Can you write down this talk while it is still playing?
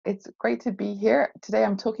It's great to be here. Today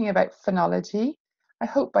I'm talking about phonology. I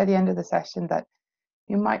hope by the end of the session that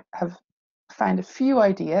you might have found a few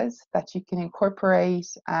ideas that you can incorporate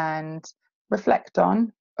and reflect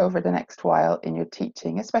on over the next while in your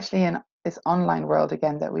teaching, especially in this online world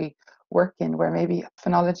again that we work in, where maybe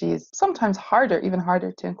phonology is sometimes harder, even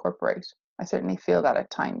harder to incorporate. I certainly feel that at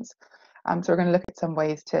times. So we're going to look at some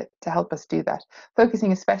ways to help us do that,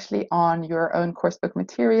 focusing especially on your own coursebook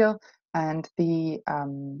material and the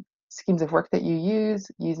schemes of work that you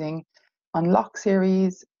use, using Unlock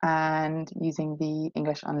series and using the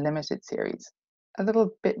English Unlimited series. A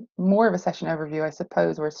little bit more of a session overview, I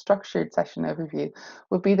suppose, or a structured session overview,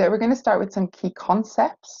 would be that we're going to start with some key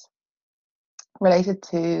concepts related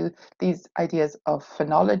to these ideas of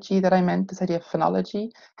phonology that I meant, this idea of phonology,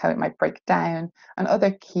 how it might break down, and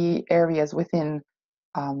other key areas within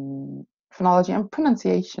phonology and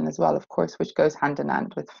pronunciation as well, of course, which goes hand in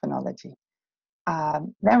hand with phonology.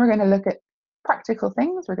 Then we're going to look at practical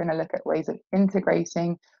things. We're going to look at ways of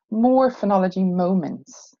integrating more phonology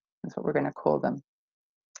moments. That's what we're going to call them.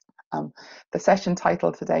 The session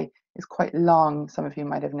title today is quite long, some of you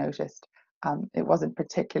might have noticed. It wasn't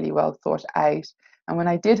particularly well thought out. And when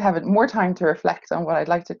I did have more time to reflect on what I'd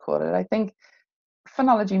like to call it, I think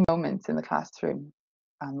phonology moments in the classroom,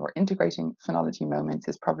 or integrating phonology moments,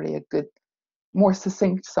 is probably a good, more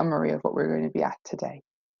succinct summary of what we're going to be at today.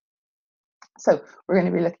 So we're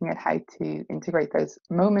going to be looking at how to integrate those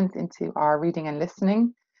moments into our reading and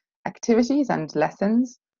listening activities and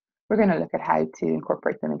lessons. We're going to look at how to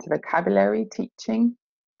incorporate them into vocabulary teaching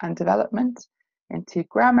and development, into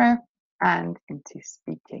grammar, and into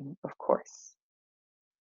speaking, of course.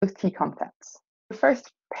 Those key concepts. The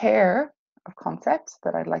first pair of concepts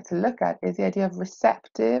that I'd like to look at is the idea of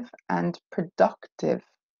receptive and productive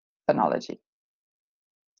phonology.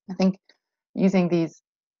 I think using these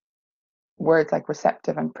words like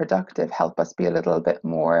receptive and productive help us be a little bit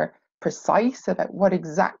more precise about what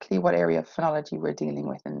area of phonology we're dealing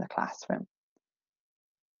with in the classroom.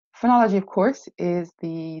 Phonology, of course, is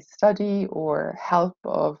the study or help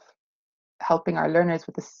of helping our learners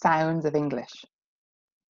with the sounds of English.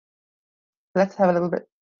 Let's have a little bit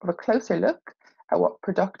of a closer look at what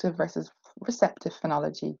productive versus receptive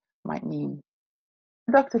phonology might mean.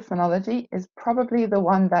 Productive phonology is probably the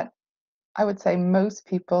one that I would say most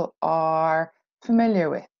people are familiar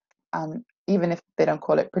with, even if they don't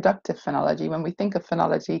call it productive phonology. When we think of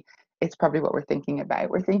phonology, it's probably what we're thinking about.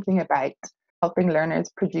 We're thinking about helping learners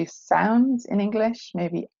produce sounds in English,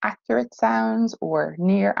 maybe accurate sounds or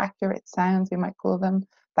near accurate sounds, we might call them.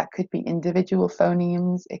 That could be individual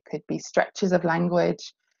phonemes, it could be stretches of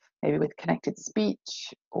language, maybe with connected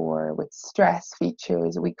speech or with stress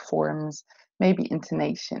features, weak forms, maybe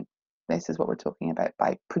intonation. This is what we're talking about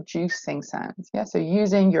by producing sounds. Yeah, so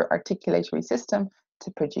using your articulatory system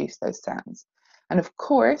to produce those sounds. And of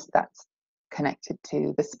course, that's connected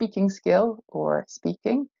to the speaking skill or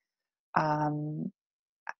speaking. And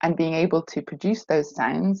being able to produce those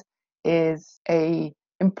sounds is an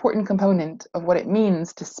important component of what it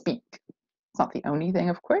means to speak. It's not the only thing,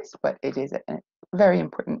 of course, but it is a very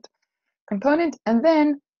important component. And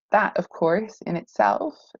then that, of course, in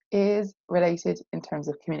itself is related in terms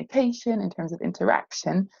of communication, in terms of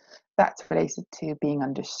interaction, that's related to being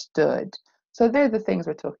understood. So they're the things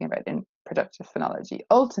we're talking about in productive phonology.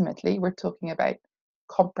 Ultimately, we're talking about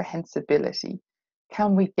comprehensibility.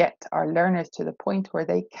 Can we get our learners to the point where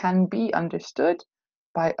they can be understood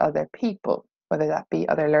by other people, whether that be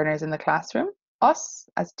other learners in the classroom, us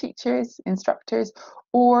as teachers, instructors,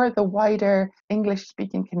 or the wider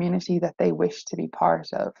English-speaking community that they wish to be part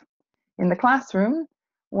of. In the classroom,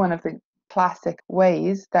 one of the classic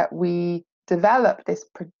ways that we develop this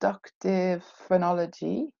productive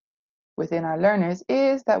phonology within our learners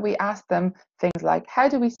is that we ask them things like, how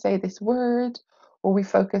do we say this word? Or we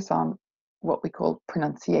focus on what we call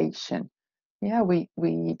pronunciation. Yeah, we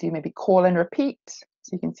do maybe call and repeat.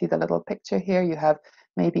 So you can see the little picture here. You have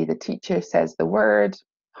maybe the teacher says the word,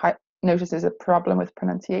 notices a problem with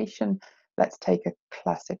pronunciation. Let's take a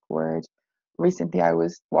classic word. Recently, I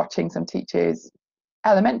was watching some teachers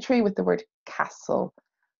elementary with the word castle.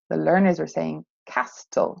 The learners were saying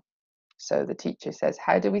castle. So the teacher says,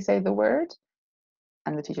 how do we say the word?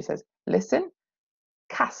 And the teacher says, listen,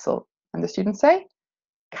 castle. And the students say,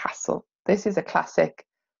 castle. This is a classic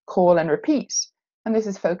call and repeat. And this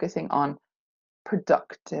is focusing on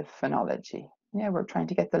productive phonology. Yeah, we're trying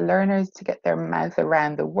to get the learners to get their mouth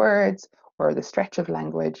around the words or the stretch of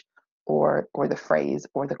language or the phrase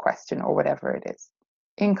or the question or whatever it is.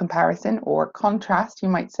 In comparison or contrast, you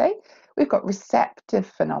might say, we've got receptive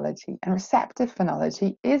phonology. And receptive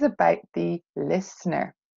phonology is about the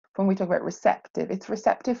listener. when we talk about receptive, it's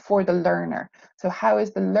receptive for the learner. So how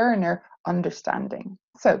is the learner understanding?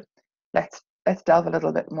 So let's delve a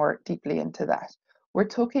little bit more deeply into that. We're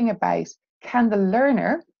talking about, can the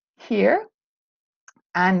learner hear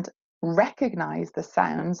and recognize the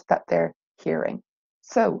sounds that they're hearing?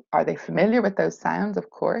 So are they familiar with those sounds, of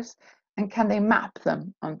course, and can they map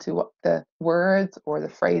them onto what the words or the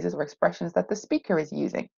phrases or expressions that the speaker is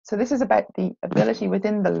using? So this is about the ability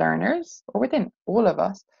within the learners, or within all of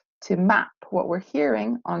us, to map what we're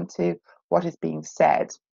hearing onto what is being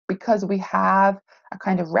said, because we have a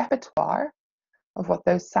kind of repertoire of what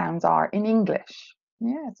those sounds are in English.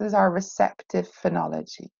 Yes, this is our receptive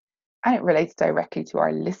phonology. And it relates directly to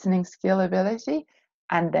our listening skill ability,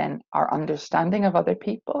 and then our understanding of other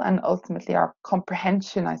people, and ultimately our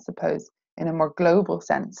comprehension, I suppose, in a more global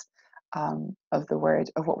sense, of the word,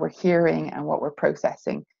 of what we're hearing and what we're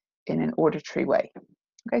processing in an auditory way.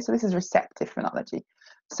 Okay, so this is receptive phonology.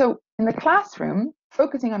 So in the classroom,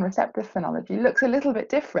 focusing on receptive phonology looks a little bit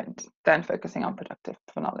different than focusing on productive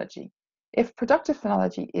phonology. If productive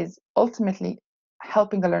phonology is ultimately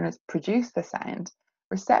helping the learners produce the sound,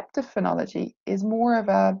 receptive phonology is more of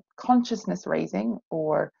a consciousness raising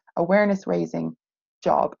or awareness raising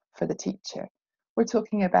job for the teacher. We're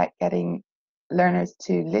talking about getting learners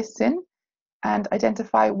to listen and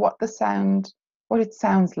identify what it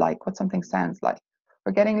sounds like, what something sounds like.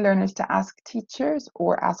 We're getting learners to ask teachers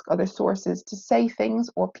or ask other sources to say things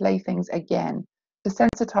or play things again, to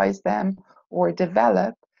sensitize them or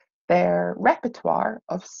develop their repertoire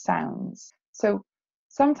of sounds. So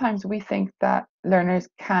sometimes we think that learners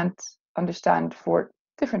can't understand for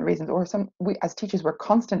different reasons, or we as teachers, we're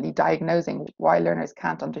constantly diagnosing why learners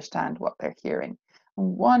can't understand what they're hearing.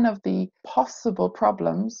 One of the possible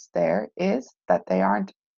problems there is that they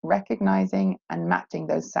aren't recognizing and matching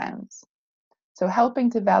those sounds. So helping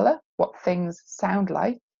develop what things sound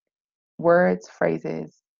like, words,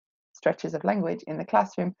 phrases, stretches of language in the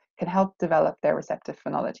classroom, can help develop their receptive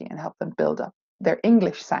phonology and help them build up their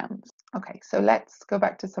English sounds. Okay, so let's go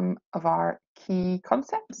back to some of our key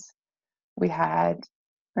concepts. We had,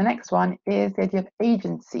 the next one is the idea of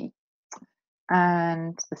agency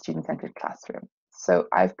and the student-centered classroom. So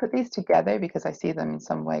I've put these together because I see them in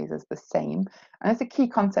some ways as the same. And it's a key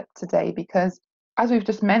concept today because, as we've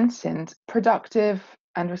just mentioned, productive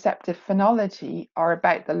and receptive phonology are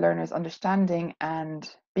about the learner's understanding and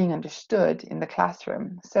being understood in the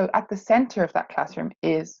classroom. So at the center of that classroom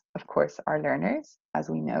is, of course, our learners, as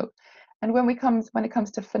we know. And when it comes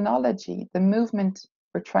to phonology, the movement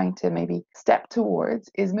we're trying to maybe step towards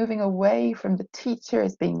is moving away from the teacher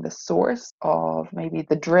as being the source of maybe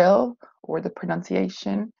the drill or the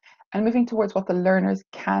pronunciation, and moving towards what the learners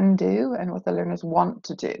can do and what the learners want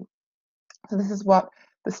to do. So this is what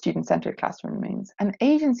the student-centered classroom means. And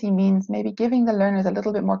agency means maybe giving the learners a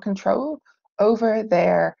little bit more control over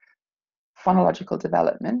their phonological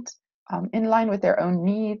development, in line with their own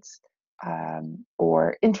needs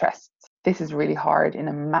or interests. This is really hard in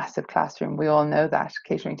a massive classroom. We all know that,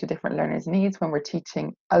 catering to different learners' needs when we're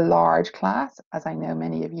teaching a large class, as I know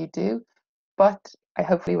many of you do. But I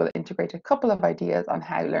hopefully will integrate a couple of ideas on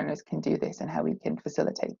how learners can do this and how we can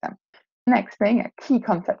facilitate them. Next thing, a key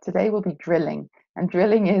concept today will be drilling. And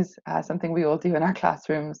drilling is something we all do in our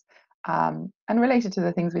classrooms, and related to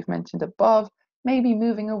the things we've mentioned above, maybe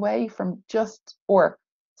moving away from just or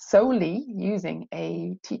solely using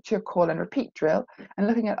a teacher call and repeat drill, and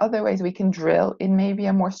looking at other ways we can drill in maybe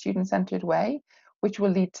a more student-centered way, which will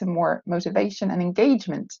lead to more motivation and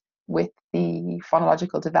engagement with the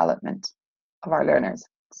phonological development of our learners.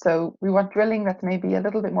 So we want drilling that's maybe a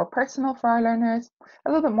little bit more personal for our learners, a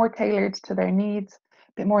little bit more tailored to their needs,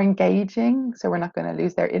 a bit more engaging, so we're not going to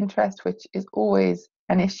lose their interest, which is always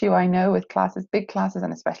an issue, I know, with classes, big classes,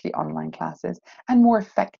 and especially online classes, and more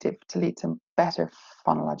effective to lead to better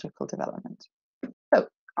phonological development. So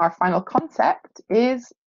our final concept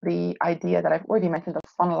is the idea that I've already mentioned of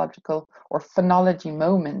phonological or phonology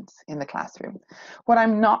moments in the classroom. What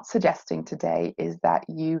I'm not suggesting today is that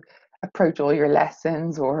you approach all your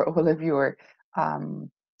lessons or all of your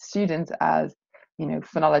students as,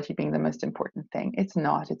 phonology being the most important thing. It's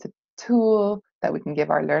not. It's a tool that we can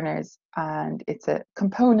give our learners, and it's a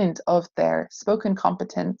component of their spoken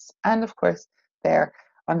competence and, of course, their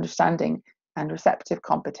understanding and receptive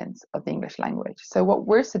competence of the English language. So what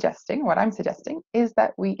I'm suggesting is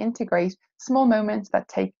that we integrate small moments that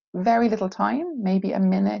take very little time, maybe a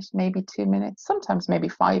minute, maybe 2 minutes, sometimes maybe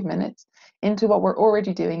 5 minutes, into what we're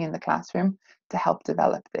already doing in the classroom to help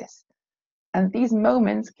develop this. And these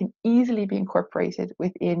moments can easily be incorporated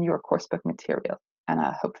within your coursebook material, and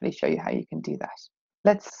I'll hopefully show you how you can do that.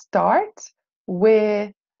 Let's start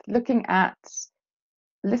with looking at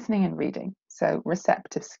listening and reading. So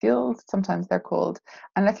receptive skills, sometimes they're called,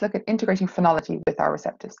 and let's look at integrating phonology with our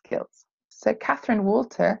receptive skills. So Catherine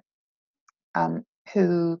Walter,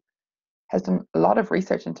 who has done a lot of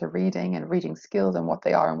research into reading and reading skills and what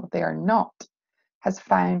they are and what they are not, has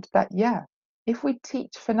found that, yeah, if we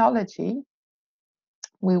teach phonology,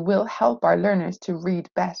 we will help our learners to read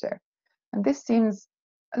better. And this seems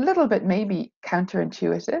a little bit maybe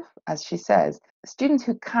counterintuitive, as she says. Students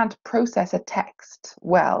who can't process a text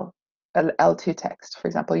well, L2 text, for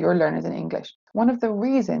example, your learners in English, one of the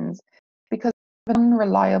reasons because of an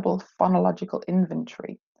unreliable phonological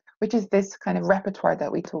inventory, which is this kind of repertoire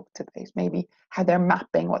that we talked about, maybe how they're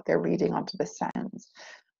mapping what they're reading onto the sounds.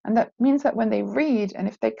 And that means that when they read, and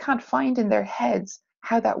if they can't find in their heads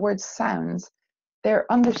how that word sounds,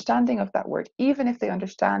 their understanding of that word, even if they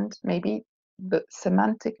understand maybe the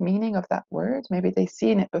semantic meaning of that word, maybe they've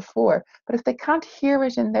seen it before, but if they can't hear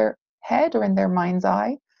it in their head or in their mind's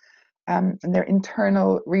eye, in their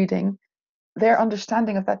internal reading, their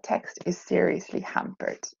understanding of that text is seriously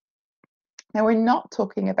hampered. Now, we're not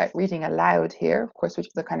talking about reading aloud here, of course, which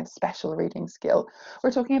is a kind of special reading skill.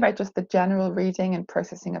 We're talking about just the general reading and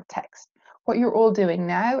processing of text. What you're all doing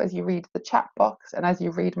now as you read the chat box and as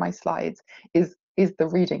you read my slides is the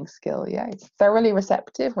reading skill. Yeah, it's thoroughly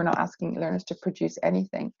receptive. We're not asking learners to produce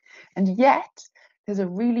anything. And yet, there's a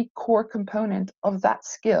really core component of that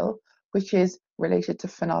skill, which is related to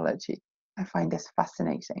phonology. I find this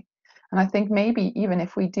fascinating. And I think maybe even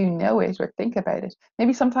if we do know it or think about it,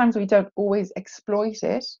 maybe sometimes we don't always exploit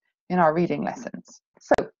it in our reading lessons.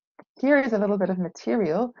 So here is a little bit of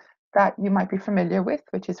material that you might be familiar with,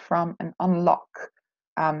 which is from an Unlock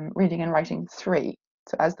Reading and Writing 3.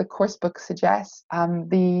 So as the course book suggests,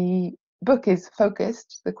 the book is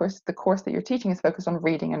focused, the course that you're teaching is focused on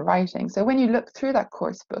reading and writing. So when you look through that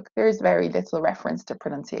course book, there is very little reference to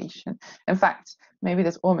pronunciation. In fact, maybe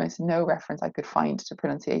there's almost no reference I could find to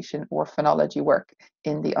pronunciation or phonology work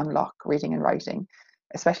in the Unlock Reading and Writing,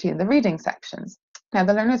 especially in the reading sections. Now,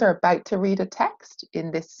 the learners are about to read a text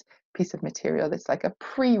in this piece of material. It's like a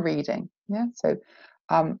pre-reading. Yeah, so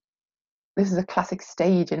this is a classic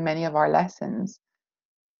stage in many of our lessons,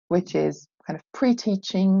 which is kind of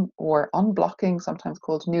pre-teaching or unblocking, sometimes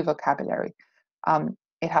called new vocabulary.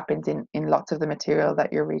 It happens in lots of the material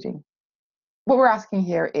that you're reading. What we're asking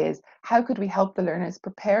here is, how could we help the learners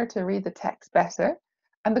prepare to read the text better?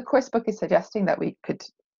 And the course book is suggesting that we could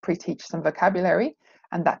pre-teach some vocabulary,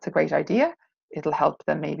 and that's a great idea. It'll help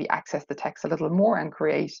them maybe access the text a little more and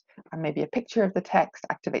create maybe a picture of the text,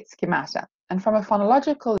 activate schemata. And from a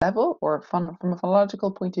phonological level, or from a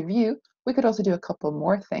phonological point of view, we could also do a couple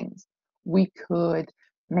more things. We could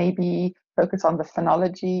maybe focus on the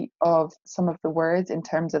phonology of some of the words in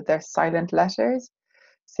terms of their silent letters.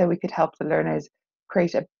 So we could help the learners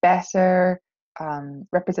create a better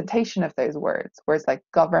representation of those words like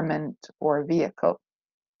government or vehicle.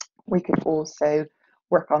 We could also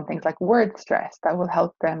work on things like word stress that will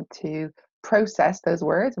help them to process those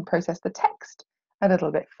words and process the text a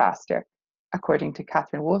little bit faster, according to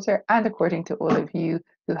Catherine Walter and according to all of you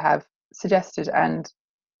who have suggested and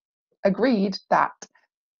agreed that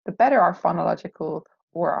the better our phonological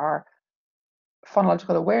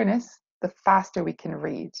awareness, the faster we can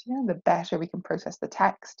read, the better we can process the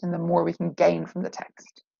text and the more we can gain from the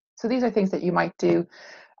text. So these are things that you might do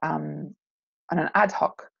on an ad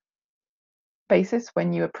hoc basis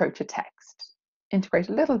when you approach a text. Integrate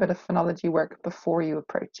a little bit of phonology work before you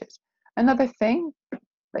approach it. Another thing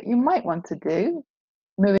that you might want to do,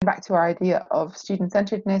 moving back to our idea of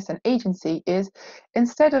student-centeredness and agency, is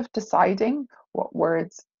instead of deciding what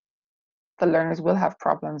words the learners will have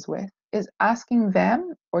problems with, is asking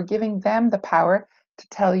them or giving them the power to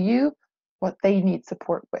tell you what they need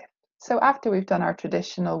support with. So after we've done our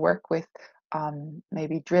traditional work with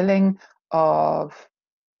maybe drilling of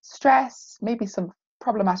stress, maybe some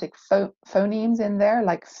problematic phonemes in there,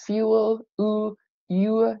 like fuel, oo,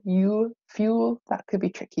 you, fuel, that could be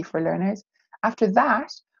tricky for learners. After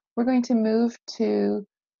that, we're going to move to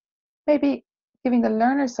maybe giving the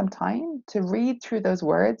learners some time to read through those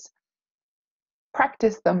words,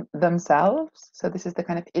 practice them themselves. So this is the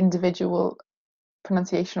kind of individual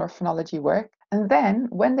pronunciation or phonology work. And then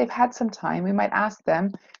when they've had some time, we might ask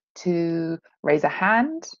them to raise a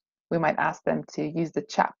hand. We might ask them to use the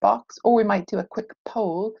chat box, or we might do a quick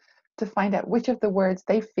poll to find out which of the words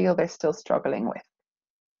they feel they're still struggling with.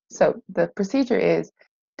 So the procedure is,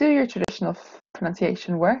 do your traditional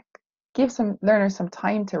pronunciation work, give some learners some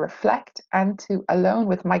time to reflect and to, alone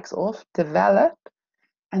with mics off, develop,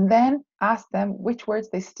 and then ask them which words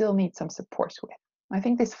they still need some support with. I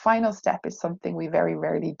think this final step is something we very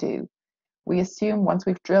rarely do. We assume once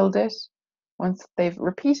we've drilled it, once they've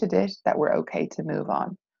repeated it, that we're okay to move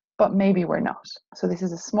on. But maybe we're not. So this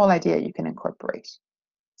is a small idea you can incorporate.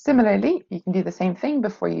 Similarly, you can do the same thing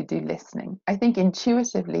before you do listening. I think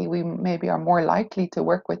intuitively, we maybe are more likely to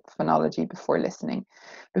work with phonology before listening.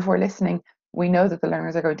 Before listening, we know that the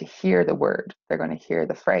learners are going to hear the word, they're going to hear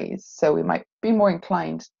the phrase. So we might be more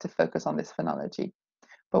inclined to focus on this phonology.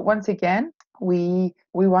 But once again, we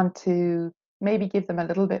want to maybe give them a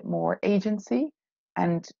little bit more agency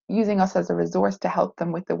and using us as a resource to help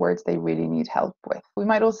them with the words they really need help with. We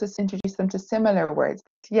might also introduce them to similar words.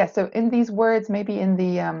 Yeah, so in these words, maybe in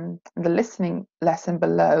the listening lesson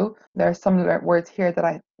below, there are some words here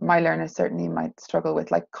that my learners certainly might struggle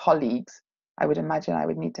with, like colleagues. I would imagine I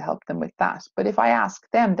would need to help them with that. But if I ask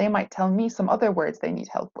them, they might tell me some other words they need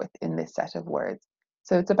help with in this set of words.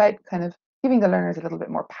 So it's about kind of giving the learners a little bit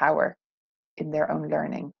more power in their own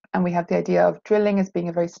learning. And we have the idea of drilling as being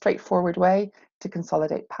a very straightforward way to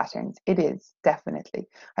consolidate patterns. It is, definitely.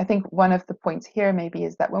 I think one of the points here maybe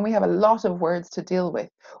is that when we have a lot of words to deal with,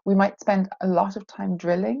 we might spend a lot of time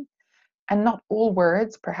drilling, and not all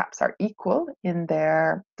words perhaps are equal in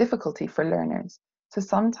their difficulty for learners. So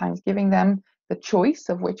sometimes giving them the choice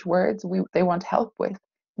of which words they want help with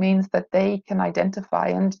means that they can identify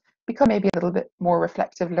and become maybe a little bit more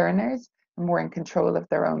reflective learners, more in control of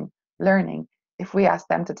their own learning if we ask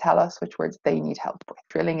them to tell us which words they need help with.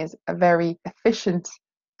 Drilling is a very efficient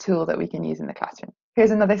tool that we can use in the classroom. Here's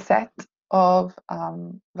another set of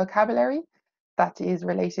vocabulary that is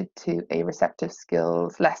related to a receptive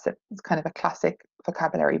skills lesson. It's kind of a classic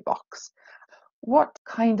vocabulary box. What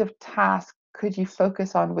kind of task could you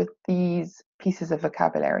focus on with these pieces of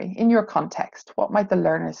vocabulary in your context? What might the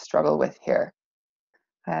learners struggle with here?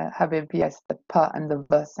 Habib, yes, the p and the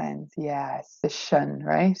v sounds, yes, the shun,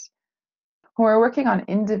 right? When we're working on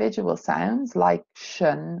individual sounds like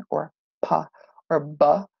shun or p or b,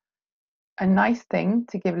 a nice thing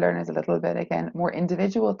to give learners a little bit, again, more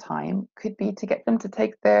individual time could be to get them to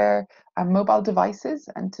take their mobile devices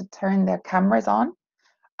and to turn their cameras on,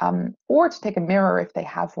 or to take a mirror if they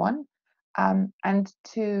have one, and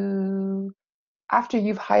to, after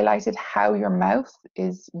you've highlighted how your mouth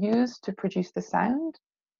is used to produce the sound,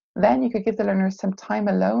 then you could give the learners some time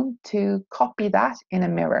alone to copy that in a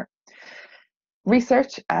mirror.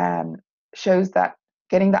 Research shows that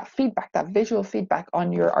getting that feedback, that visual feedback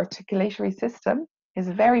on your articulatory system is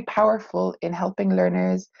very powerful in helping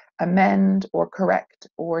learners amend or correct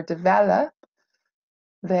or develop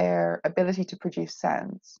their ability to produce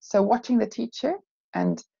sounds. So watching the teacher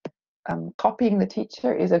and copying the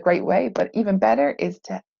teacher is a great way, but even better is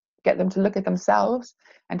to get them to look at themselves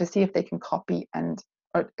and to see if they can copy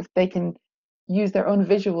or if they can use their own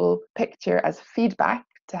visual picture as feedback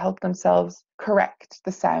to help themselves correct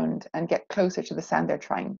the sound and get closer to the sound they're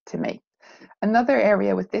trying to make. Another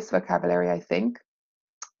area with this vocabulary, I think,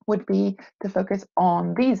 would be to focus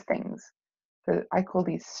on these things. So I call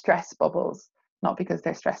these stress bubbles, not because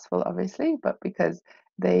they're stressful, obviously, but because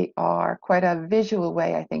they are quite a visual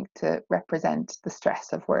way, I think, to represent the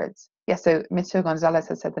stress of words. Yes, so Mitchell Gonzalez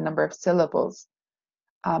has said the number of syllables.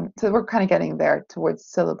 So we're kind of getting there towards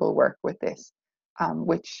syllable work with this,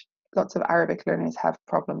 which lots of Arabic learners have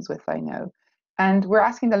problems with, I know. And we're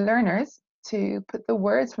asking the learners to put the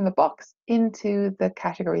words from the box into the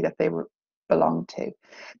category that they belong to.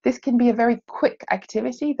 This can be a very quick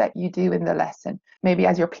activity that you do in the lesson. Maybe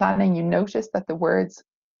as you're planning, you notice that the words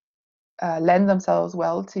lend themselves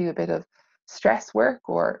well to a bit of stress work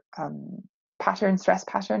or stress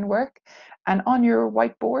pattern work. And on your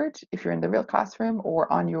whiteboard, if you're in the real classroom,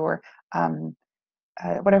 or on your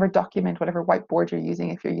whatever document, whatever whiteboard you're using,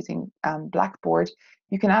 if you're using Blackboard,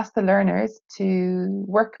 you can ask the learners to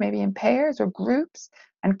work maybe in pairs or groups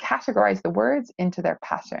and categorize the words into their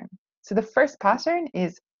pattern. So the first pattern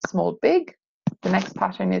is small, big. The next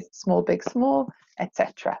pattern is small, big, small,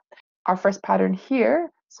 etc. Our first pattern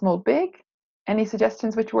here, small, big. Any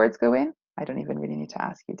suggestions which words go in? I don't even really need to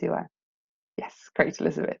ask you, do I? Yes, great,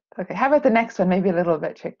 Elizabeth. Okay, how about the next one? Maybe a little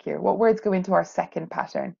bit trickier. What words go into our second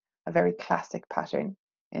pattern? A very classic pattern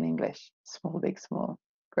in English. Small, big, small.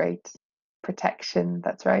 Great. Protection,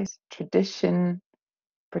 that's right. Tradition,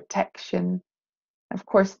 protection. Of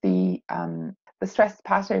course, the stress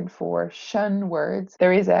pattern for shun words,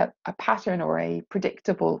 there is a pattern or a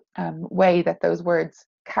predictable way that those words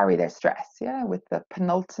carry their stress, yeah, with the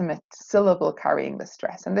penultimate syllable carrying the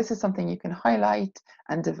stress. And this is something you can highlight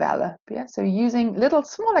and develop, yeah. So using little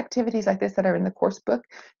small activities like this that are in the course book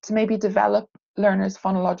to maybe develop learners'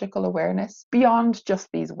 phonological awareness beyond just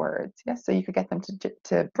these words, yeah. So you could get them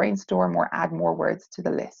to brainstorm or add more words to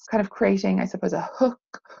the list, kind of creating, I suppose, a hook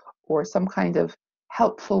or some kind of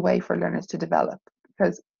helpful way for learners to develop.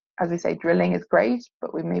 Because as we say, drilling is great,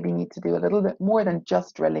 but we maybe need to do a little bit more than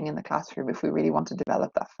just drilling in the classroom if we really want to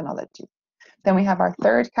develop that phonology. Then we have our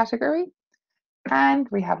third category, and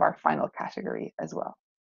we have our final category as well.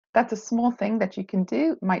 That's a small thing that you can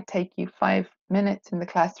do. It might take you 5 minutes in the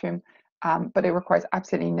classroom, but it requires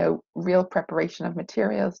absolutely no real preparation of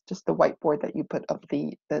materials, just the whiteboard that you put up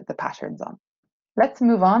the patterns on. Let's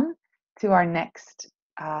move on to our next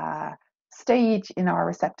stage in our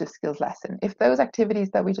receptive skills lesson. If those activities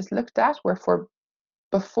that we just looked at were for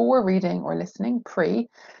before reading or listening, pre,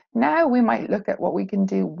 now we might look at what we can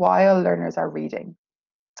do while learners are reading.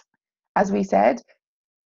 As we said,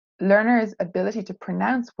 learners' ability to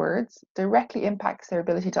pronounce words directly impacts their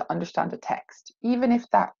ability to understand a text, even if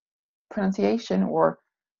that pronunciation or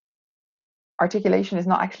articulation is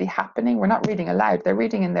not actually happening. We're not reading aloud, they're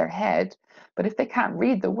reading in their head, but if they can't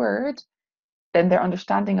read the word, then their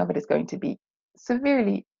understanding of it is going to be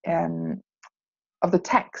severely, of the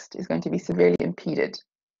text is going to be severely impeded.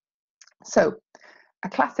 So a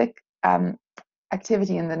classic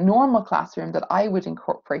activity in the normal classroom that I would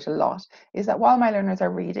incorporate a lot is that while my learners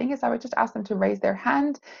are reading, is I would just ask them to raise their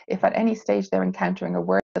hand if at any stage they're encountering a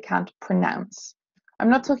word they can't pronounce. I'm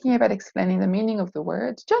not talking about explaining the meaning of the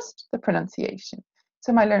word, just the pronunciation.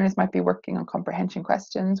 So my learners might be working on comprehension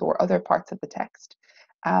questions or other parts of the text.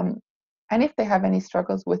 And if they have any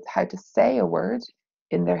struggles with how to say a word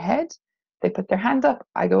in their head, they put their hand up,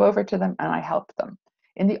 I go over to them and I help them.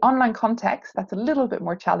 In the online context, that's a little bit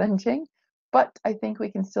more challenging, but I think we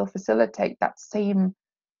can still facilitate that same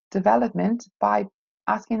development by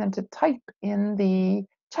asking them to type in the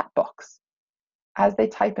chat box. As they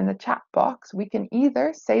type in the chat box, we can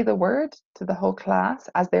either say the word to the whole class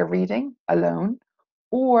as they're reading alone,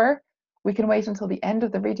 or we can wait until the end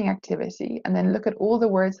of the reading activity and then look at all the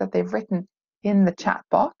words that they've written in the chat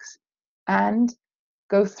box and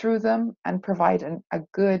go through them and provide a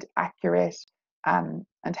good, accurate, and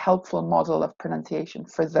helpful model of pronunciation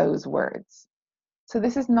for those words. So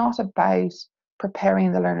this is not about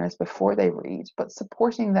preparing the learners before they read, but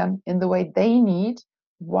supporting them in the way they need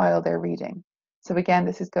while they're reading. So again,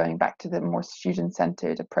 this is going back to the more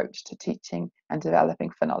student-centered approach to teaching and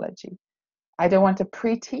developing phonology. I don't want to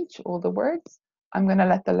pre-teach all the words. I'm going to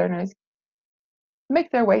let the learners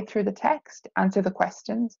make their way through the text, answer the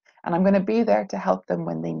questions, and I'm going to be there to help them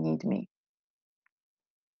when they need me.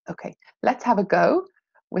 Okay, let's have a go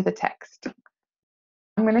with a text.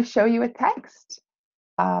 I'm going to show you a text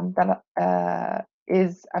that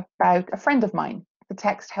is about a friend of mine. The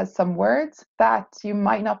text has some words that you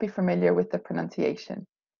might not be familiar with the pronunciation.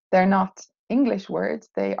 They're not English words,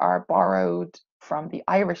 they are borrowed from the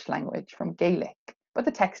Irish language, from Gaelic, but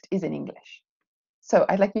the text is in English. So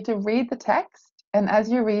I'd like you to read the text, and as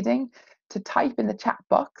you're reading, to type in the chat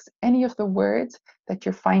box any of the words that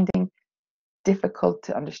you're finding difficult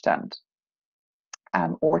to understand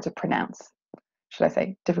or to pronounce. Should I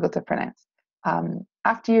say difficult to pronounce?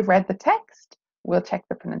 After you've read the text, we'll check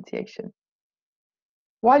the pronunciation.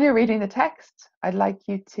 While you're reading the text, I'd like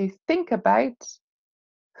you to think about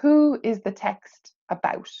who is the text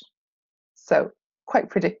about. So quite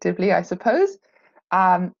predictably, I suppose,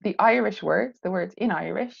 the Irish words, the words in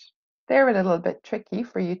Irish, they're a little bit tricky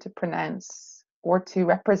for you to pronounce or to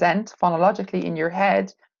represent phonologically in your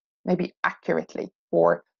head, maybe accurately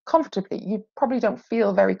or comfortably. You probably don't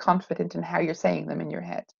feel very confident in how you're saying them in your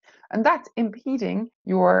head. And that's impeding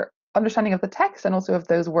your understanding of the text and also of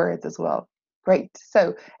those words as well. Great.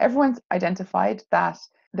 So everyone's identified that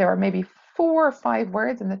there are maybe 4 or 5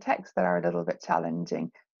 words in the text that are a little bit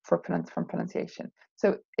challenging from pronunciation.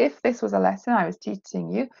 So if this was a lesson I was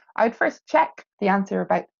teaching you, I would first check the answer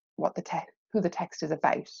about what who the text is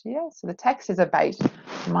about. Yeah, so the text is about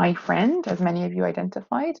my friend, as many of you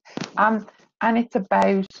identified, and it's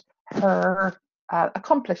about her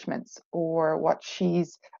accomplishments or what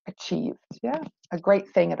she's achieved. Yeah, a great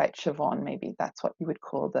thing about Siobhan, maybe that's what you would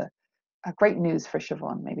call great news for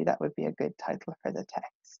Siobhan. Maybe that would be a good title for the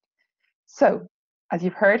text. So, as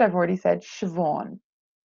you've heard, I've already said Siobhan.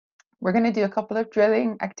 We're going to do a couple of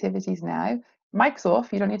drilling activities now. Mic's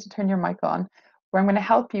off, you don't need to turn your mic on, where I'm going to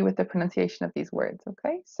help you with the pronunciation of these words,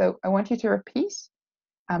 okay? So I want you to repeat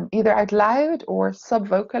either out loud or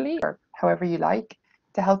sub-vocally, or however you like,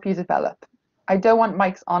 to help you develop. I don't want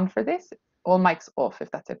mics on for this, all mics off if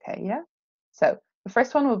that's okay, yeah? So the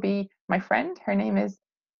first one will be my friend, her name is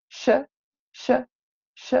Siobhan,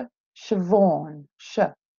 Sh.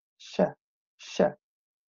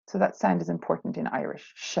 So that sound is important in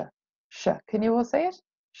Irish, sh. Can you all say it?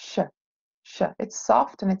 Sh. It's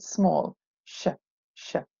soft and it's small, sh.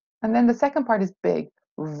 And then the second part is big,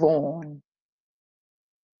 Vaughan,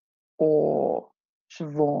 or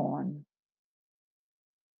Siobhan.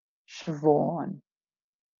 Siobhan.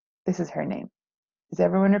 This is her name. Is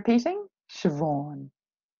everyone repeating? Siobhan.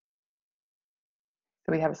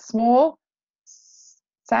 So we have a small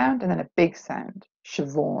sound and then a big sound.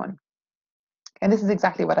 Siobhan. And this is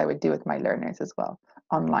exactly what I would do with my learners as well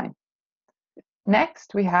online.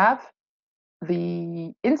 Next, we have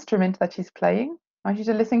the instrument that she's playing. I want you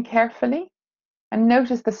to listen carefully and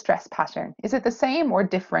notice the stress pattern. Is it the same or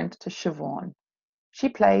different to Siobhan? She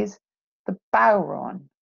plays the bowron.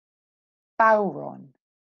 Bowron.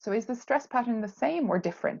 So is the stress pattern the same or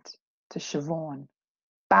different to Siobhan?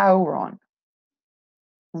 Bowron.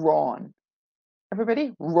 Ron.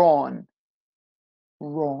 Everybody? Ron.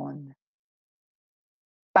 Ron.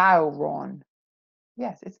 Bowron.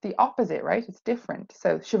 Yes, it's the opposite, right? It's different.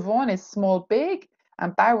 So Siobhan is small, big,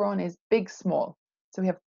 and bowron is big, small. So we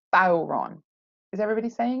have bowron. Is everybody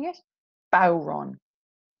saying it? Bowron.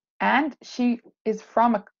 And she is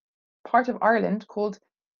from a part of Ireland called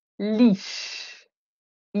Laois.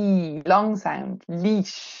 E, long sound.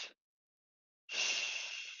 Laois.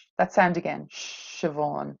 Shh. That sound again.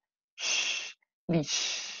 Siobhan. Shh.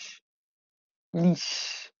 Laois.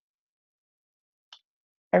 Laois.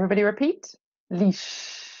 Everybody repeat.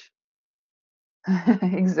 Laois.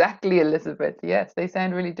 Exactly, Elizabeth. Yes, they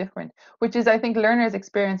sound really different, which is, I think, learners'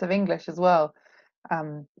 experience of English as well.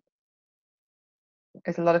 There's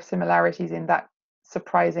a lot of similarities in that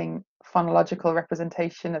surprising phonological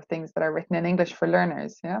representation of things that are written in English for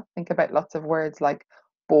learners. Yeah, think about lots of words like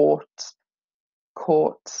bought,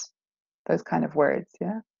 caught, those kind of words.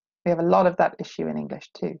 Yeah, we have a lot of that issue in English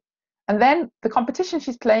too. And then the competition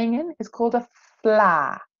she's playing in is called a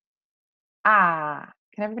FLA. Ah,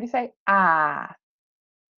 can everybody say ah?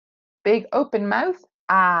 Big open mouth,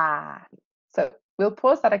 ah. So we'll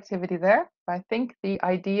pause that activity there. I think the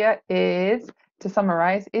idea is, to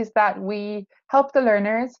summarize, is that we help the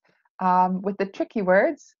learners with the tricky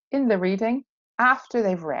words in the reading after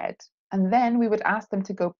they've read. And then we would ask them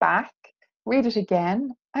to go back, read it again,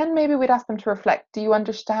 and maybe we'd ask them to reflect. Do you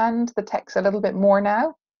understand the text a little bit more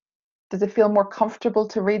now? Does it feel more comfortable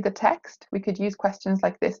to read the text? We could use questions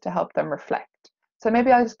like this to help them reflect. So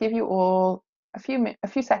maybe I'll just give you all a few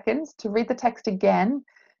seconds to read the text again,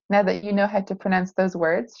 now that you know how to pronounce those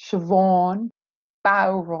words: Siobhan,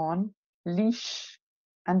 bowron, Laois,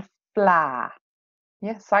 and fla.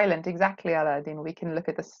 Yeah, silent, exactly, Aladdin. We can look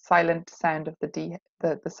at the silent sound of the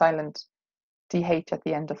silent DH at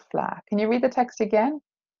the end of fla. Can you read the text again?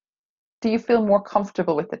 Do you feel more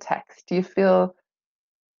comfortable with the text? Do you feel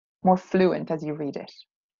more fluent as you read it?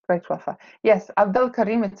 Great, Wafa. Yes, Abdul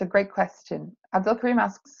Karim, it's a great question. Abdul Karim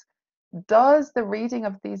asks, does the reading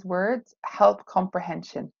of these words help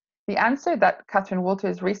comprehension? The answer that Catherine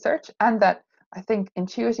Walters' research, and that I think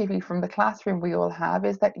intuitively from the classroom we all have,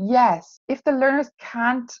 is that yes, if the learners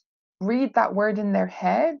can't read that word in their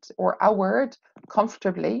head or a word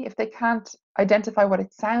comfortably, if they can't identify what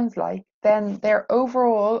it sounds like, then their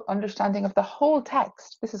overall understanding of the whole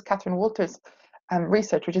text, this is Catherine Walters'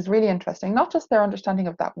 research, which is really interesting, not just their understanding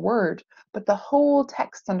of that word, but the whole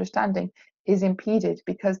text understanding is impeded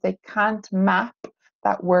because they can't map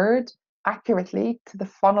that word accurately to the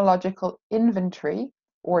phonological inventory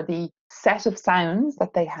or the set of sounds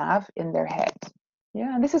that they have in their head.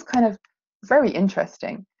 Yeah, and this is kind of very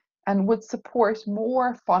interesting and would support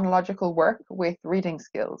more phonological work with reading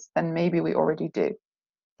skills than maybe we already do.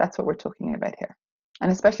 That's what we're talking about here.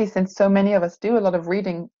 And especially since so many of us do a lot of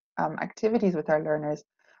reading activities with our learners,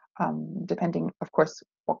 depending, of course,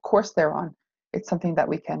 what course they're on, it's something that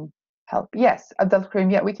we can help. Yes, Abdul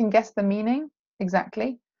Karim, yeah, we can guess the meaning,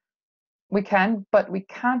 exactly. We can, but we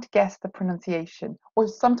can't guess the pronunciation, or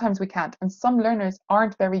sometimes we can't. And some learners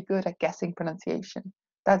aren't very good at guessing pronunciation.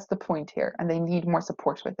 That's the point here, and they need more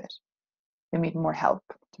support with it. They need more help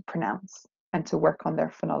to pronounce and to work on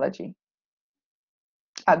their phonology.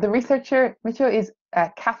 The researcher, Mitchell, is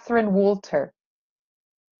Catherine Walter.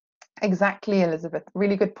 Exactly, Elizabeth.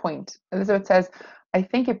 Really good point. Elizabeth says, I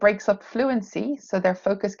think it breaks up fluency, so their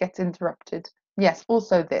focus gets interrupted. Yes,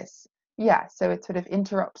 also this. Yeah, so it sort of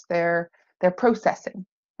interrupts their processing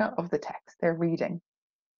of the text, their reading.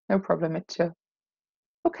 No problem, Mitchell.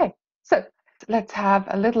 Okay, so let's have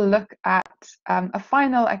a little look at a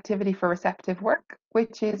final activity for receptive work,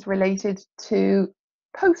 which is related to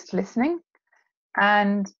post-listening.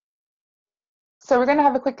 And so we're going to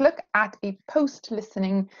have a quick look at a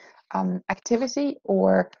post-listening activity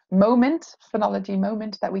or moment, phonology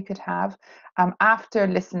moment that we could have after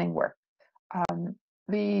listening work.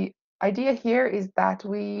 The idea here is that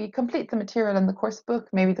we complete the material in the course book.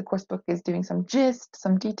 Maybe the course book is doing some gist,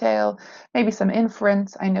 some detail, maybe some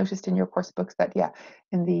inference. I noticed in your course books that, yeah,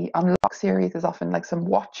 in the Unlock series, there's often like some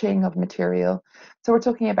watching of material. So we're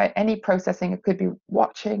talking about any processing. It could be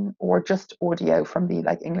watching or just audio from the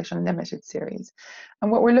like English Unlimited series.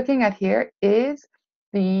 And what we're looking at here is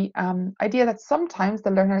the idea that sometimes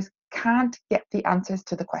the learners can't get the answers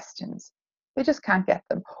to the questions. They just can't get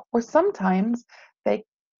them. Or sometimes they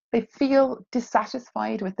feel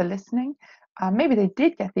dissatisfied with the listening. Maybe they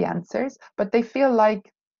did get the answers, but they feel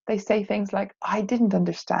like they say things like, I didn't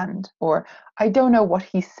understand, or I don't know what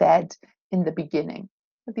he said in the beginning.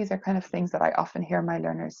 But these are kind of things that I often hear my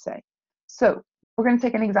learners say. So we're going to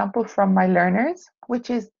take an example from my learners, which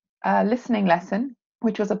is a listening lesson,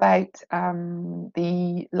 which was about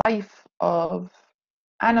the life of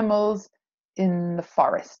animals in the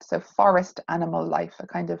forest. So forest animal life, a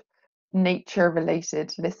kind of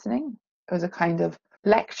nature-related listening. It was a kind of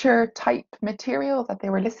lecture type material that they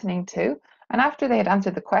were listening to. And after they had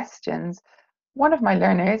answered the questions, one of my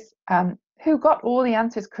learners, who got all the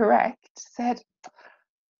answers correct, said,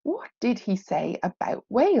 what did he say about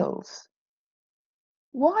whales?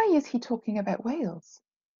 Why is he talking about whales?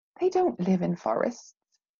 They don't live in forests.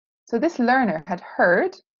 So this learner had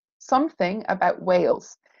heard something about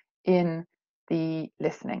whales in the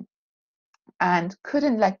listening and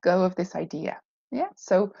couldn't let go of this idea. Yeah,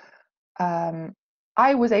 so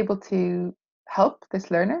I was able to help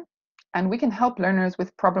this learner, and we can help learners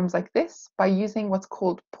with problems like this by using what's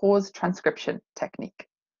called pause transcription technique.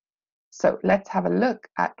 So let's have a look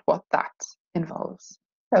at what that involves.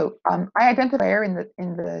 So I identified where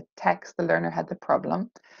in the text the learner had the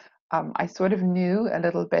problem. I sort of knew a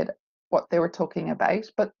little bit what they were talking about,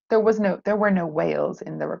 but there were no whales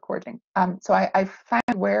in the recording. So I found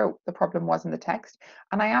where the problem was in the text,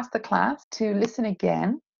 and I asked the class to listen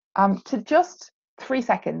again to just 3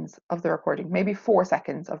 seconds of the recording, maybe 4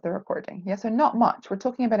 seconds of the recording. Yeah, so not much. We're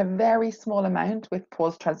talking about a very small amount with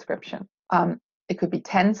pause transcription. It could be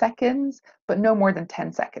 10 seconds, but no more than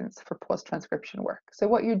 10 seconds for pause transcription work. So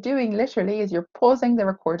what you're doing literally is you're pausing the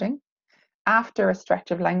recording after a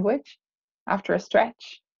stretch of language, after a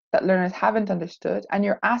stretch that learners haven't understood, and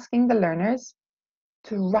you're asking the learners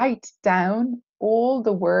to write down all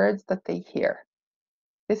the words that they hear.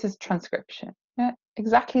 This is transcription. Yeah,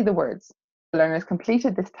 exactly the words. The learners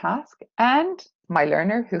completed this task, and my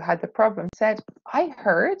learner who had the problem said, I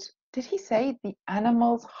heard, did he say the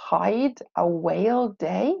animals hide a whale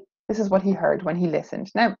day? This is what he heard when he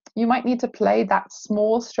listened. Now, you might need to play that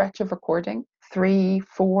small stretch of recording 3,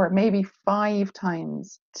 4, maybe 5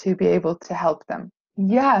 times to be able to help them.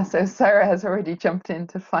 Yeah, so Sarah has already jumped in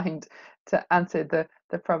to answer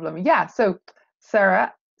the problem. Yeah, so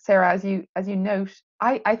Sarah, as you note,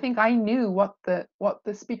 I think I knew what the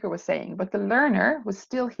speaker was saying, but the learner was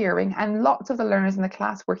still hearing, and lots of the learners in the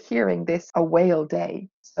class were hearing this a whale day.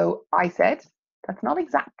 So I said, that's not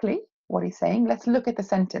exactly what he's saying. Let's look at the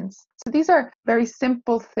sentence. So these are very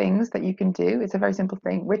simple things that you can do. It's a very simple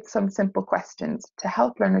thing with some simple questions to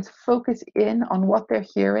help learners focus in on what they're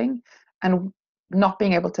hearing and not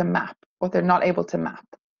being able to map, what they're not able to map.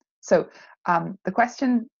 So the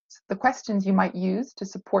questions you might use to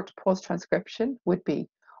support pause transcription would be,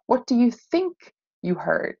 what do you think you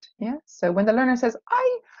heard? Yeah. So when the learner says,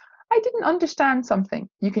 I didn't understand something,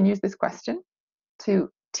 you can use this question to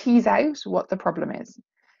tease out what the problem is.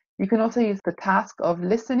 You can also use the task of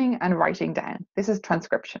listening and writing down. This is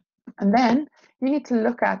transcription. And then you need to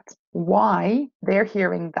look at why they're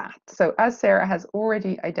hearing that. So as Sarah has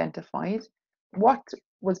already identified, what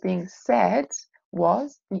was being said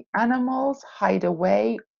was the animals hide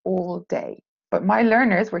away all day. But my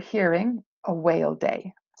learners were hearing a whale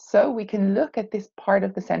day. So we can look at this part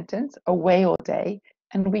of the sentence, a whale day,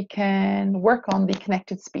 and we can work on the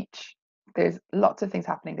connected speech. There's lots of things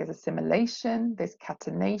happening. There's assimilation, there's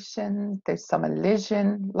catenation, there's some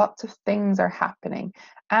elision, lots of things are happening.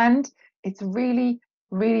 And it's really,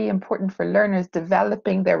 really important for learners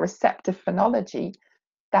developing their receptive phonology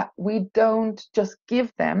that we don't just give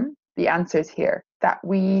them the answers here, that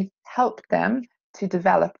we help them to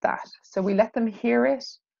develop that. So we let them hear it,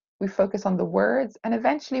 we focus on the words, and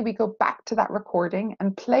eventually we go back to that recording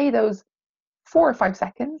and play those 4 or 5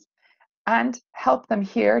 seconds and help them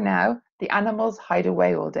hear now the animals hide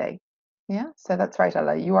away all day. Yeah, so that's right,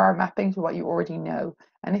 Ella. You are mapping to what you already know.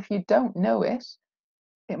 And if you don't know it,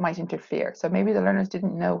 it might interfere. So maybe the learners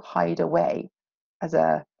didn't know hide away as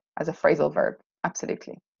a phrasal verb.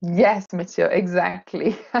 Absolutely. Yes, Mitchell,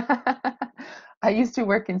 exactly. I used to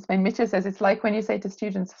work in Spain. Mitchell says it's like when you say to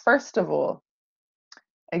students, first of all.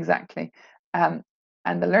 Exactly. And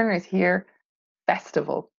the learners hear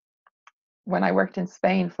festival. when I worked in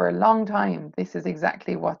Spain for a long time, this is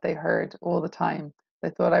exactly what they heard all the time. They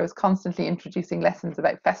thought I was constantly introducing lessons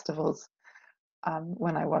about festivals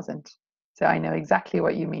when I wasn't. So I know exactly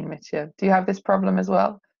what you mean, Mitya. Do you have this problem as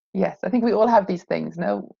well? Yes, I think we all have these things,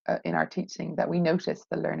 no, in our teaching that we notice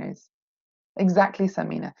the learners. Exactly,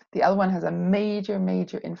 Samina. The L1 has a major,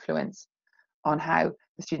 major influence on how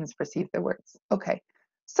the students perceive their words. Okay,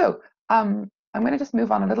 so I'm going to just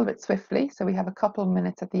move on a little bit swiftly, so we have a couple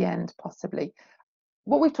minutes at the end, possibly.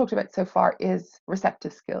 What we've talked about so far is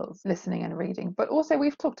receptive skills, listening and reading, but also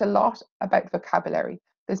we've talked a lot about vocabulary.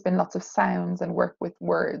 There's been lots of sounds and work with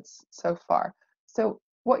words so far. So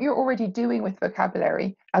what you're already doing with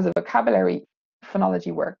vocabulary as a vocabulary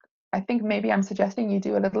phonology work, I think maybe I'm suggesting you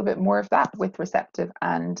do a little bit more of that with receptive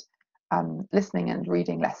and listening and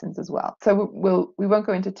reading lessons as well. So we won't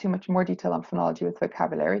go into too much more detail on phonology with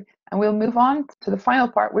vocabulary, and we'll move on to the final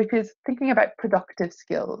part, which is thinking about productive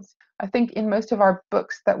skills. I think in most of our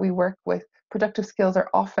books that we work with, productive skills are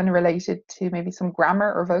often related to maybe some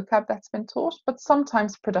grammar or vocab that's been taught, but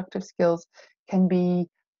sometimes productive skills can be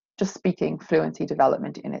just speaking fluency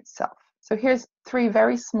development in itself. So here's 3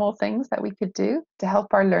 very small things that we could do to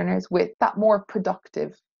help our learners with that more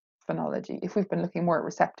productive phonology, if we've been looking more at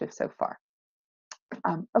receptive so far.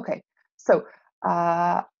 Okay, so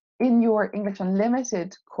in your English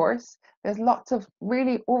Unlimited course, there's lots of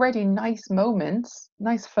really already nice moments,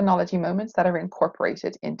 nice phonology moments that are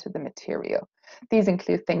incorporated into the material. These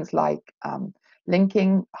include things like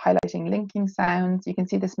linking, highlighting linking sounds. You can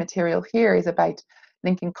see this material here is about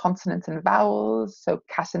linking consonants and vowels, so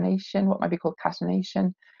catenation, what might be called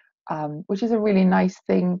catenation, which is a really nice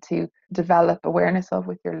thing to develop awareness of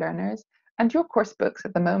with your learners. And your course books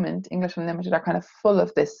at the moment, English Unlimited, are kind of full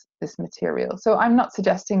of this material. So I'm not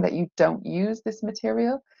suggesting that you don't use this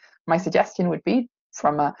material. My suggestion would be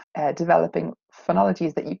from developing phonology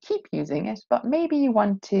is that you keep using it, but maybe you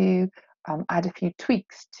want to add a few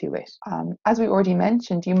tweaks to it. As we already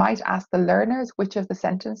mentioned, you might ask the learners which of the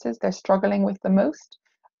sentences they're struggling with the most.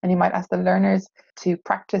 And you might ask the learners to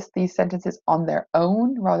practice these sentences on their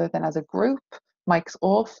own rather than as a group, mics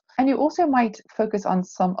off. And you also might focus on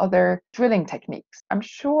some other drilling techniques. I'm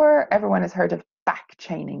sure everyone has heard of back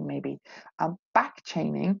chaining, maybe. Back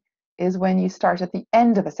chaining is when you start at the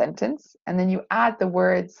end of a sentence and then you add the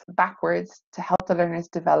words backwards to help the learners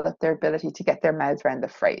develop their ability to get their mouths around the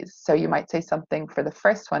phrase. So you might say something for the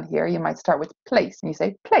first one here, you might start with place and you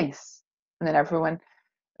say place. And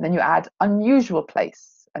then you add unusual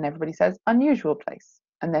place. And everybody says unusual place,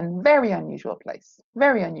 and then very unusual place,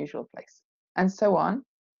 and so on.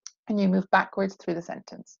 And you move backwards through the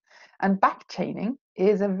sentence. And back chaining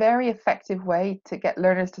is a very effective way to get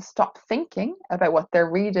learners to stop thinking about what they're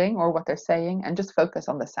reading or what they're saying and just focus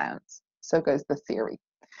on the sounds. So goes the theory.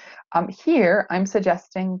 Here, I'm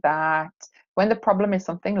suggesting that when the problem is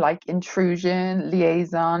something like intrusion,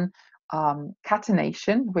 liaison,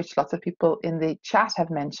 catenation, which lots of people in the chat have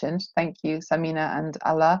mentioned. Thank you, Samina and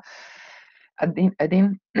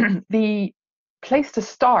Adin. The place to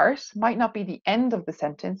start might not be the end of the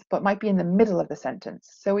sentence, but might be in the middle of the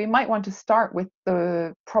sentence. So we might want to start with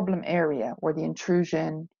the problem area or the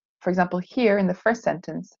intrusion. For example, here in the first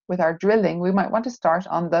sentence with our drilling, we might want to start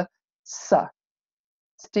on the S.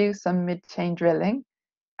 Let's do some mid-chain drilling.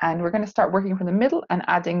 And we're going to start working from the middle and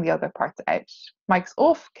adding the other parts out. Mics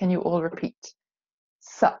off, can you all repeat?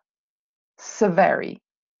 Severi,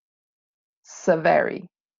 severi,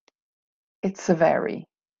 it's a very,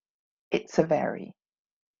 it's a very,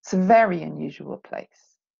 it's a very unusual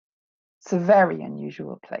place. It's a very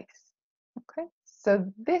unusual place. Okay,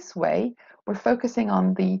 so this way we're focusing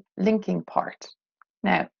on the linking part.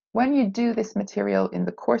 Now, when you do this material in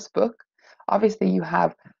the course book, obviously you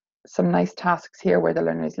have some nice tasks here where the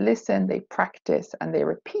learners listen, they practice, and they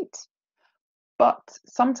repeat. But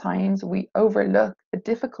sometimes we overlook the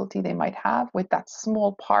difficulty they might have with that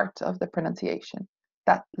small part of the pronunciation,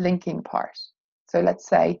 that linking part. So let's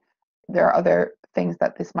say there are other things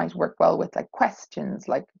that this might work well with, like questions,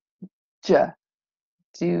 like j,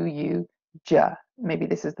 do you, j. Maybe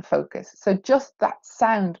this is the focus. So just that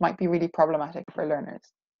sound might be really problematic for learners.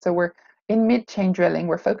 So we're in mid-chain drilling,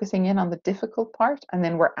 we're focusing in on the difficult part and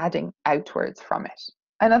then we're adding outwards from it.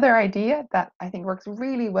 Another idea that I think works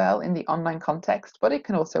really well in the online context, but it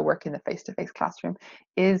can also work in the face-to-face classroom,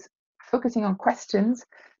 is focusing on questions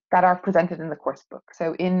that are presented in the course book.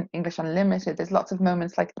 So in English Unlimited, there's lots of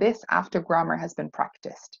moments like this after grammar has been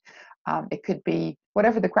practiced. It could be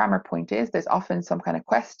whatever the grammar point is, there's often some kind of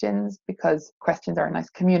questions because questions are a nice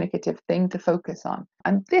communicative thing to focus on.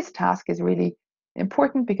 And this task is really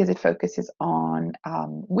important because it focuses on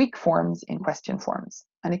weak forms in question forms.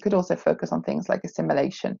 And it could also focus on things like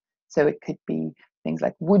assimilation. So it could be things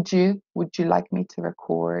like would you like me to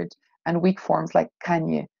record, and weak forms like can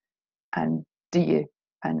you and do you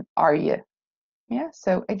and are you. Yeah,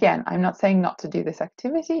 so again, I'm not saying not to do this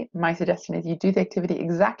activity. My suggestion is you do the activity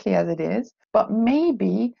exactly as it is, but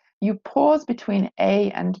maybe you pause between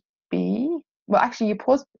A and B. Well, actually, you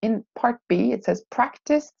pause in part B. It says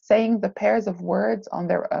practice saying the pairs of words on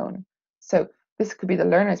their own. So this could be the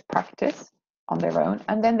learners practice on their own,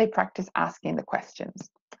 and then they practice asking the questions.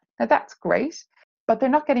 Now that's great, but they're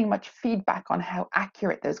not getting much feedback on how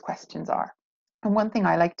accurate those questions are. And one thing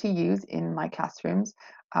I like to use in my classrooms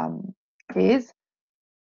is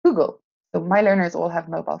Google. So my learners all have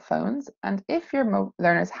mobile phones, and if your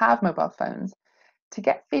learners have mobile phones, to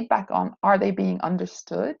get feedback on are they being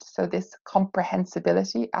understood, so this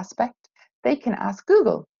comprehensibility aspect, they can ask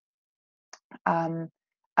Google.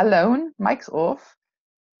 Alone, mics off,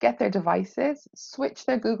 get their devices, switch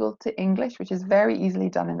their Google to English, which is very easily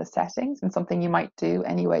done in the settings and something you might do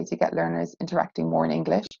anyway to get learners interacting more in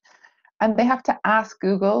English. And they have to ask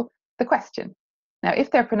Google the question. Now, if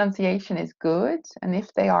their pronunciation is good and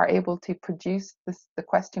if they are able to produce the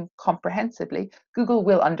question comprehensively, Google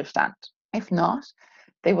will understand. If not,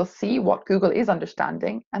 they will see what Google is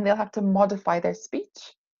understanding and they'll have to modify their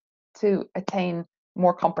speech to attain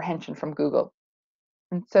more comprehension from Google.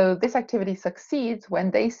 And so this activity succeeds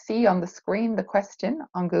when they see on the screen the question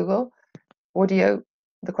on Google audio,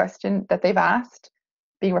 the question that they've asked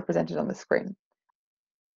being represented on the screen.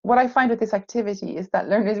 What I find with this activity is that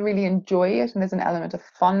learners really enjoy it and there's an element of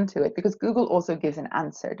fun to it because Google also gives an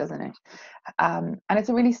answer, doesn't it? And it's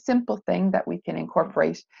a really simple thing that we can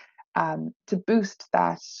incorporate to boost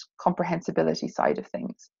that comprehensibility side of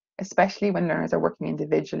things, especially when learners are working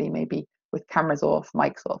individually, maybe with cameras off,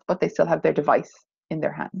 mics off, but they still have their device in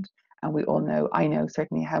their hand. And we all know, I know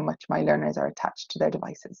certainly how much my learners are attached to their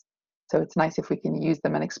devices. So it's nice if we can use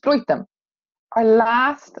them and exploit them. Our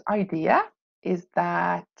last idea is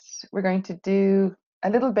that we're going to do a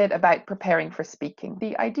little bit about preparing for speaking.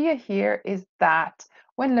 The idea here is that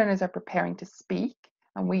when learners are preparing to speak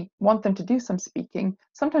and we want them to do some speaking,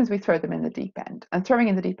 sometimes we throw them in the deep end. And throwing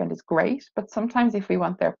in the deep end is great, but sometimes if we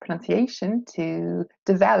want their pronunciation to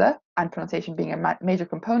develop, and pronunciation being a major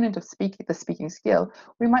component of the speaking skill,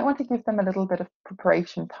 we might want to give them a little bit of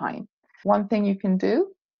preparation time. One thing you can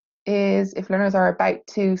do is if learners are about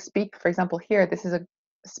to speak, for example, here, this is a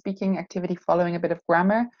speaking activity following a bit of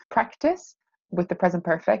grammar practice with the present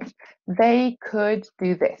perfect, they could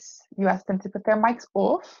do this. You ask them to put their mics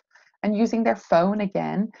off and using their phone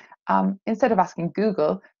again, instead of asking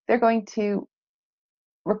Google, they're going to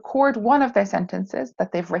record one of their sentences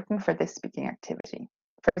that they've written for this speaking activity.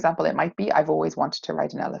 For example, it might be, I've always wanted to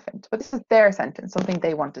ride an elephant, but this is their sentence, something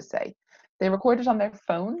they want to say. They record it on their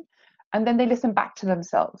phone and then they listen back to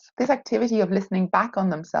themselves. This activity of listening back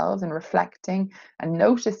on themselves and reflecting and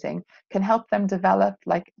noticing can help them develop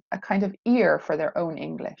like a kind of ear for their own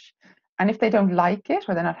English. And if they don't like it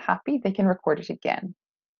or they're not happy, they can record it again.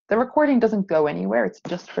 The recording doesn't go anywhere, it's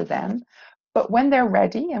just for them. But when they're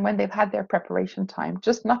ready and when they've had their preparation time,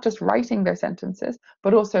 not just writing their sentences,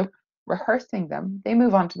 but also rehearsing them, they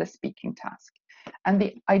move on to the speaking task. And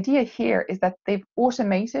the idea here is that they've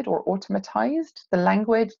automated or automatized the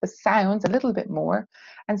language, the sounds a little bit more.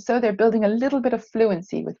 And so they're building a little bit of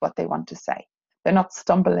fluency with what they want to say. They're not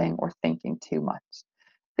stumbling or thinking too much.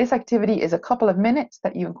 This activity is a couple of minutes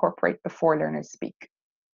that you incorporate before learners speak.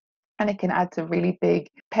 And it can add to really big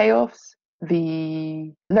payoffs.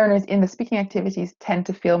 The learners in the speaking activities tend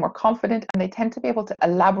to feel more confident and they tend to be able to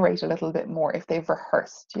elaborate a little bit more if they've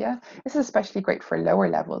rehearsed. Yeah, this is especially great for lower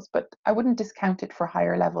levels, but I wouldn't discount it for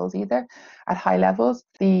higher levels either. At high levels,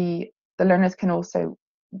 the learners can also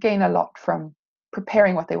gain a lot from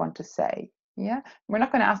preparing what they want to say. Yeah, we're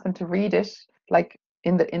not going to ask them to read it like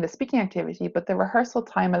in the speaking activity, but the rehearsal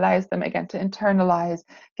time allows them again to internalize,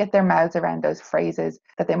 get their mouths around those phrases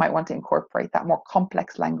that they might want to incorporate, that more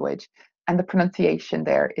complex language. And the pronunciation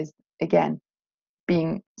there is, again,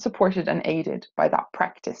 being supported and aided by that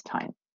practice time.